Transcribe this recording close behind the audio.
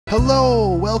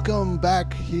Hello, welcome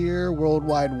back here, World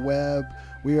Wide Web.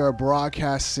 We are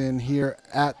broadcasting here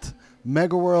at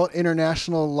Megaworld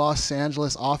International Los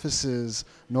Angeles offices,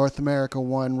 North America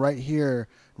 1, right here,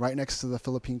 right next to the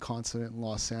Philippine Consulate in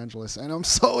Los Angeles. And I'm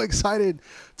so excited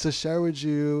to share with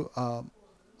you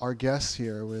our guests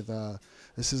here.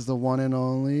 This is the one and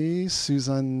only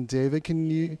Susan David. Can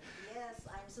you? Yes,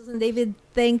 I'm Susan David.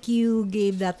 Thank you,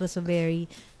 Gabe. That was a very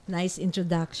nice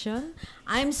introduction.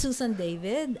 I'm Susan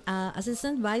David,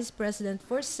 Assistant Vice President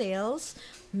for Sales,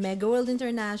 Megaworld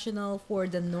International for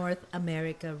the North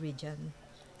America region.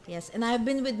 Yes, and I've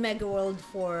been with Megaworld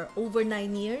for over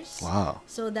 9 years. Wow.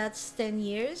 So that's 10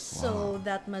 years. Wow. So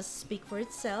that must speak for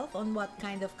itself on what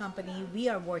kind of company we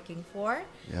are working for.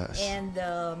 Yes. And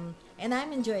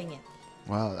I'm enjoying it.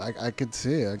 Wow, I could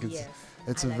see. Yes,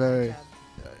 It's I a like very. my job.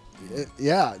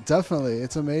 Yeah, definitely.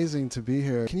 It's amazing to be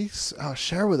here. Can you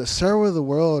share with the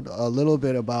world a little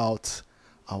bit about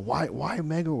why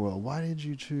Megaworld? Why did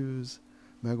you choose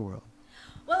Megaworld?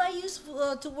 Well, I used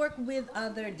to work with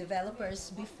other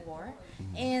developers before,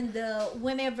 and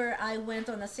whenever I went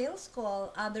on a sales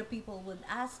call, other people would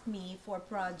ask me for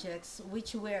projects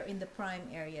which were in the prime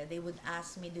area. They would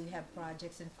ask me, "Do you have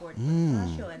projects in Fort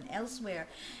Bonifacio and elsewhere?"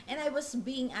 And I was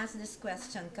being asked this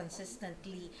question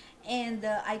consistently, and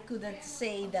I couldn't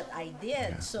say that I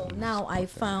did. So now I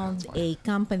found a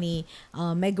company,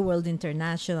 Megaworld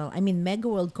International. I mean,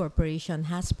 Megaworld Corporation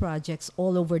has projects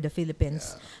all over the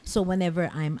Philippines. So whenever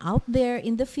I'm out there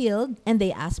in the field and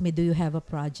they ask me, "Do you have a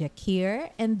project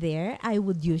here and there?" I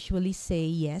would usually say,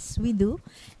 "Yes, we do."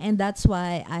 And that's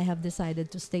why I have decided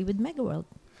to stay with Megaworld.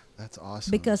 That's awesome.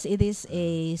 Because it is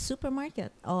a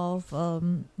supermarket of,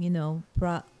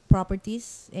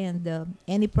 properties and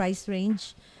any price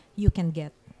range you can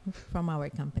get from our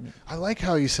company. I like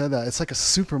how you said that. It's like a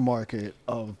supermarket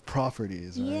of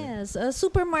properties, right? Yes, a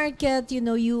supermarket,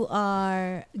 you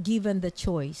are given the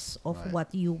choice of Right.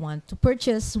 what you want to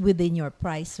purchase within your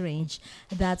price range.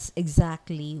 That's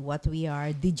exactly what we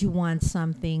are. Did you want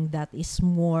something that is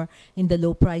more in the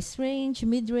low price range,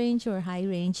 mid range, or high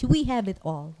range? We have it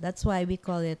all. That's why we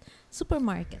call it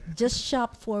supermarket. Just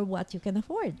shop for what you can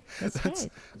afford. That's right.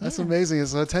 That's Yeah. amazing.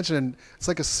 It's attention. It's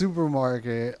like a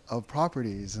supermarket of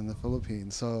properties in the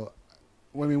Philippines. So,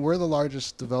 I mean, we're the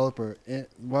largest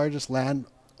land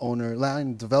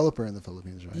developer in the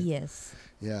Philippines, right? Yes.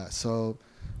 Yeah. So,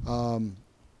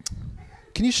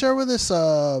 can you share with us?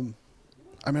 I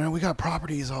mean, we got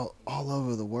properties all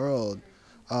over the world.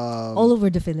 All over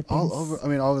the Philippines. All over. I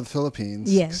mean, all over the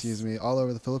Philippines. Yes. Excuse me. All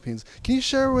over the Philippines. Can you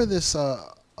share with us?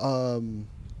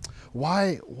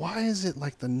 Why is it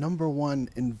like the number one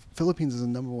in Philippines is the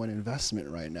number one investment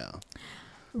right now?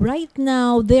 Right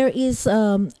now, there is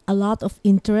a lot of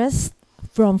interest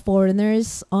from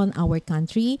foreigners on our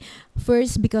country.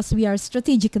 First, because we are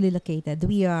strategically located.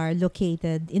 We are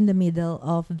located in the middle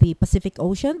of the Pacific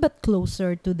Ocean, but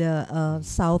closer to the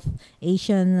South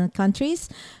Asian countries.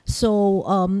 So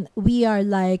we are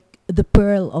like the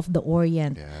pearl of the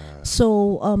Orient. Yeah.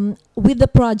 So with the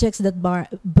projects that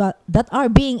are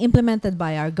being implemented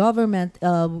by our government,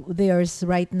 there's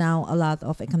right now a lot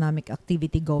of economic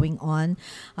activity going on.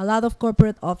 A lot of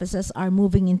corporate offices are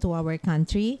moving into our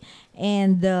country,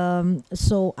 and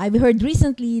so I've heard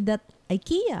recently that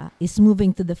IKEA is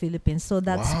moving to the Philippines, so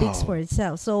that speaks Wow. for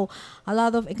itself. So a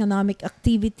lot of economic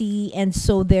activity, and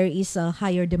so there is a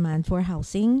higher demand for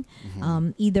housing,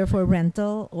 either for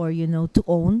rental or to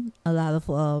own. A lot of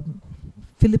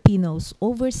Filipinos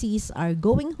overseas are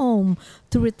going home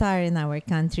to retire in our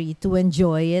country to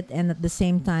enjoy it, and at the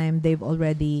same time they've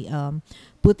already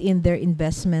put in their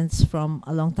investments from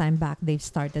a long time back. They've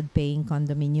started paying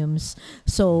condominiums.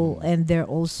 So, and they're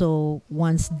also,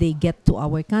 once they get to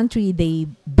our country, they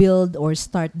build or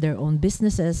start their own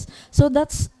businesses. So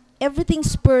that's everything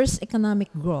spurs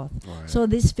economic growth. Right. So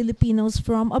these Filipinos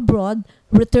from abroad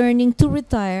returning to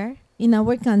retire in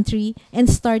our country and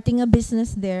starting a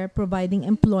business there, providing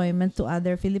employment to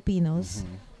other Filipinos.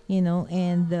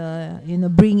 And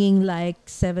bringing like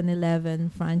 7-Eleven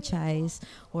franchise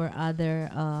or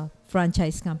other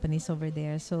franchise companies over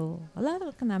there. So a lot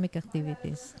of economic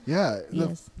activities. Yeah, the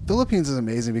Yes. Philippines is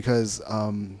amazing because,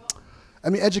 I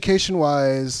mean,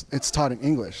 education-wise, it's taught in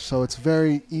English, so it's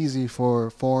very easy for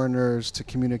foreigners to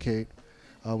communicate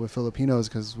with Filipinos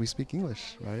because we speak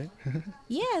English, right?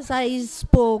 Yes, I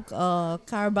spoke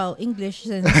Carabao English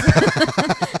since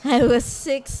I was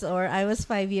 6 or I was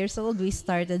 5 years old. We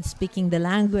started speaking the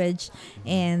language,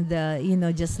 and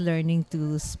just learning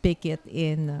to speak it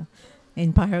in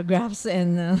paragraphs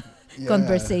and Yeah.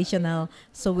 conversational.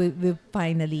 So we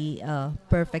finally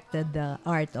perfected the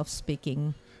art of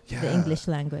speaking the English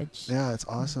language. Yeah, it's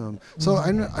awesome. So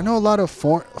I know a lot of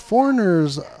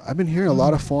foreigners. I've been hearing a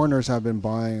lot of foreigners have been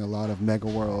buying a lot of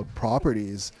Megaworld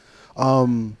properties.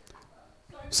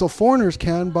 So foreigners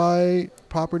can buy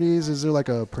properties. Is there like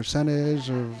a percentage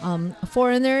of?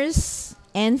 Foreigners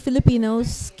and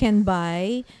Filipinos can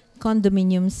buy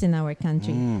condominiums in our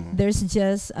country. There's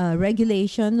just a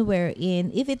regulation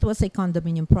wherein if it was a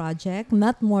condominium project,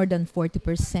 not more than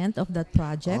 40% of that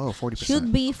project 40%.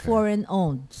 should be foreign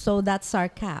owned. So that's our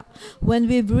cap. When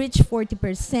we've reached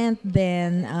 40%,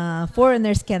 then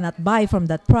foreigners cannot buy from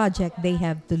that project. They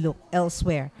have to look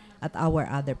elsewhere at our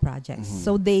other projects.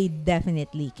 So they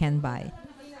definitely can buy.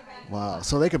 Wow.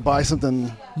 So they could buy something.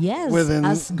 Yes, within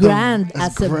as grand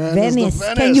as grand as the Venice.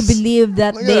 Venice. Can you believe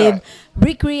that Look at they've that.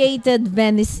 recreated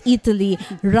Venice, Italy,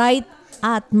 right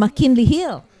at McKinley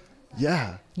Hill?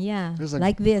 Yeah. Yeah, There's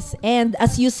like this. And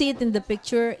as you see it in the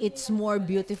picture, it's more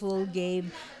beautiful,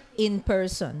 Gabe, in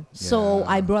person. So Yeah.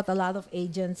 I brought a lot of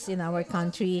agents in our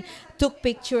country, took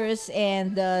pictures,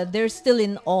 and they're still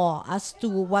in awe as to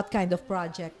what kind of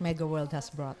project Megaworld has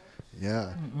brought.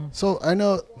 Yeah. So I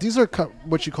know these are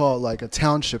what you call like a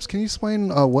townships. Can you explain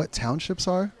what townships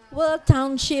are? Well, a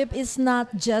township is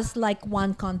not just like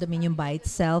one condominium by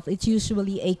itself. It's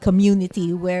usually a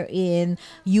community wherein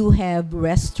you have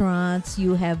restaurants,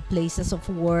 you have places of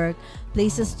work,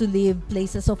 places to live,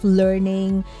 places of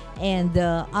learning, and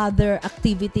other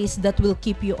activities that will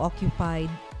keep you occupied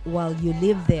while you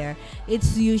live there.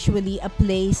 It's usually a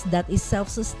place that is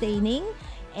self-sustaining.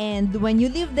 And when you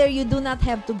live there, you do not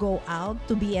have to go out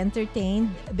to be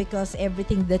entertained because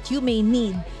everything that you may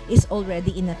need is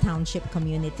already in a township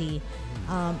community.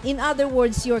 In other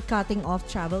words, you're cutting off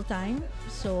travel time.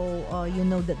 So you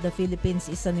know that the Philippines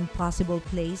is an impossible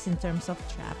place in terms of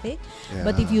traffic.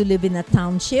 But if you live in a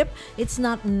township, it's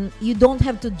not. You don't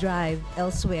have to drive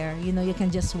elsewhere. You know, you can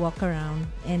just walk around,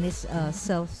 and it's a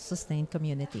self-sustained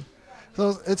community.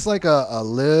 So it's like a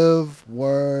live,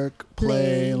 work,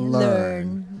 play,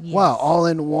 learn. Yes. Wow, all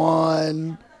in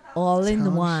one. All in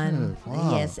Township. one.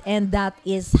 Wow. Yes, and that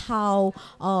is how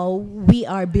we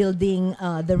are building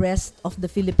the rest of the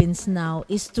Philippines now,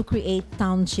 is to create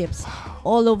townships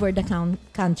all over the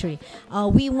country.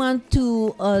 We want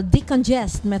to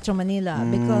decongest Metro Manila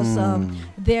because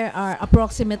there are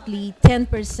approximately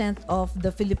 10% of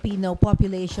the Filipino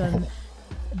population.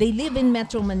 They live in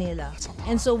Metro Manila.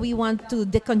 And so we want to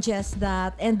decongest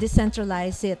that and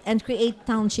decentralize it and create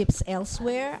townships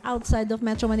elsewhere outside of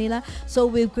Metro Manila. So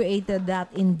we've created that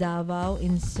in Davao,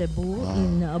 in Cebu,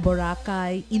 in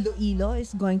Boracay. Iloilo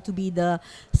is going to be the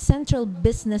central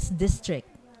business district,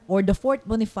 or the Fort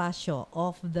Bonifacio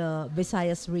of the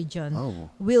Visayas region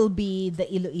will be the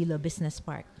Iloilo Business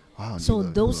Park. Wow, So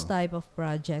those type of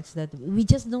projects that we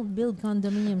just don't build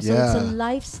condominiums. So it's a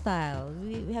lifestyle.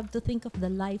 We have to think of the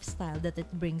lifestyle that it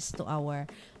brings to our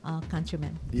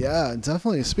countrymen. Yeah,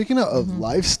 definitely. Speaking of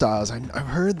lifestyles, I've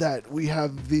heard that we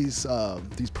have these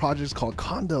projects called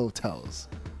CondoTels,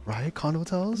 right?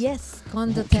 CondoTels? Yes,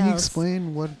 CondoTels. Can you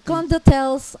explain what?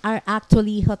 CondoTels are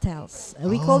actually hotels.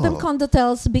 We call them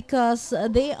CondoTels because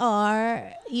they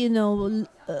are,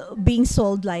 being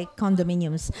sold like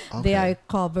condominiums. They are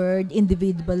covered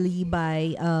individually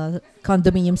by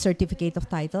condominium certificate of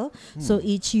title. So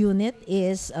each unit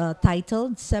is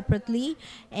titled separately,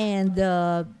 and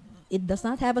it does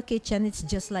not have a kitchen. It's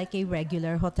just like a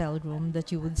regular hotel room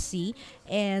that you would see.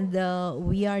 And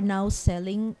we are now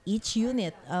selling each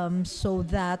unit so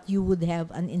that you would have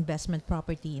an investment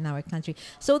property in our country.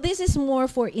 So this is more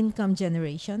for income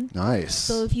generation. Nice.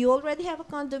 So if you already have a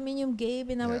condominium, Gabe,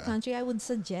 in our country, I would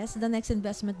suggest the next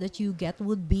investment that you get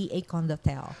would be a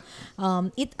CondoTel.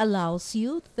 It allows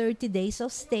you 30 days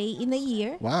of stay in a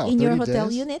year in your hotel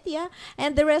unit. Yeah.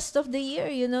 And the rest of the year,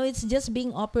 it's just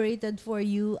being operated for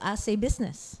you as a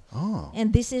business.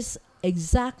 And this is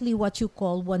exactly what you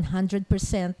call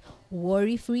 100%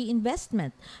 worry-free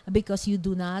investment, because you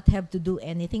do not have to do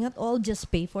anything at all.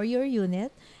 Just pay for your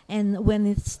unit, and when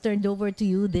it's turned over to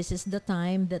you, this is the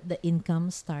time that the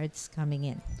income starts coming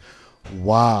in.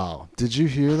 Wow. Did you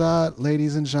hear that,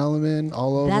 ladies and gentlemen,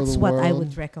 all over the world? That's what I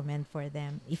would recommend for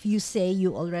them. If you say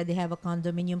you already have a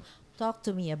condominium, talk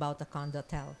to me about a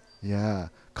CondoTel. Yeah.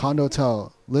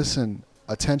 CondoTel. Listen,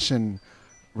 attention,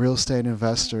 real estate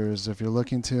investors. If you're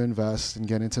looking to invest and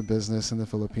get into business in the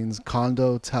Philippines,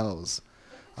 CondoTels.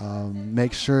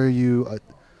 Make sure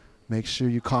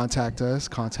you contact us.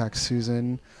 Contact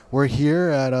Susan. We're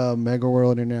here at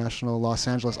Megaworld International Los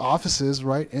Angeles offices,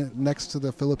 right next to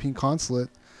the Philippine Consulate.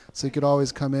 So you could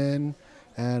always come in,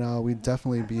 and we'd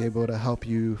definitely be able to help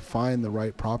you find the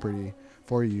right property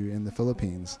for you in the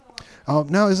Philippines.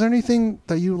 Now, is there anything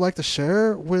that you would like to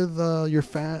share with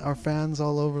our fans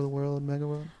all over the world,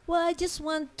 Megaworld? Well, I just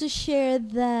want to share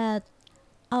that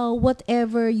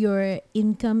whatever your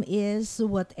income is,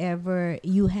 whatever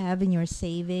you have in your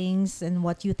savings, and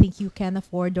what you think you can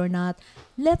afford or not,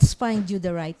 let's find you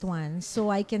the right one so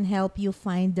I can help you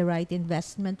find the right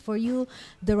investment for you,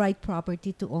 the right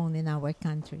property to own in our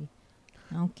country.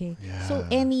 Okay. Yeah. So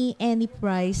any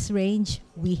price range,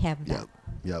 we have that.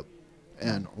 Yep.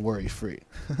 And worry-free.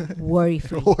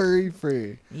 Worry-free.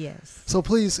 Worry-free. Yes. So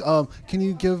please, can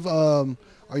you give our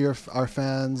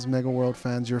fans, Mega World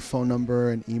fans, your phone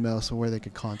number and email so where they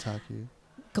could contact you?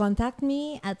 Contact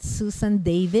me at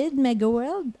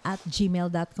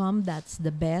susandavidmegaworld@gmail.com. That's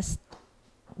the best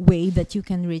way that you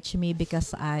can reach me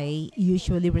because I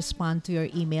usually respond to your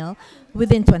email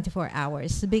within 24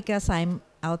 hours because I'm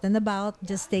out and about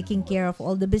just taking care of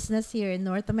all the business here in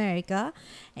North America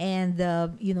and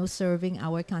serving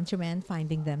our countrymen,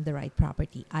 finding them the right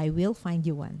property. I will find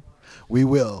you one. We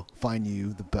will find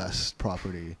you the best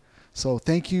property. So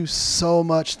thank you so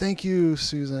much. Thank you,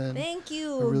 Susan. Thank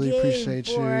you. I really Gabe, appreciate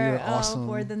you. You're awesome.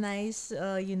 For the nice,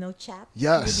 chat.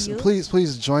 Yes. With you.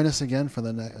 Please join us again for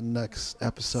the next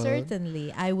episode.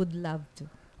 Certainly. I would love to.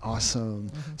 Awesome.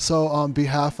 Mm-hmm. So on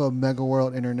behalf of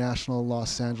Megaworld International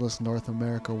Los Angeles, North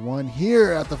America 1,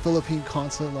 here at the Philippine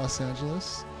Consulate, Los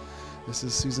Angeles, this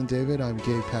is Susan David. I'm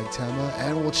Gabe Pagtama,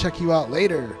 and we'll check you out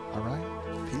later. All right?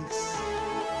 Peace.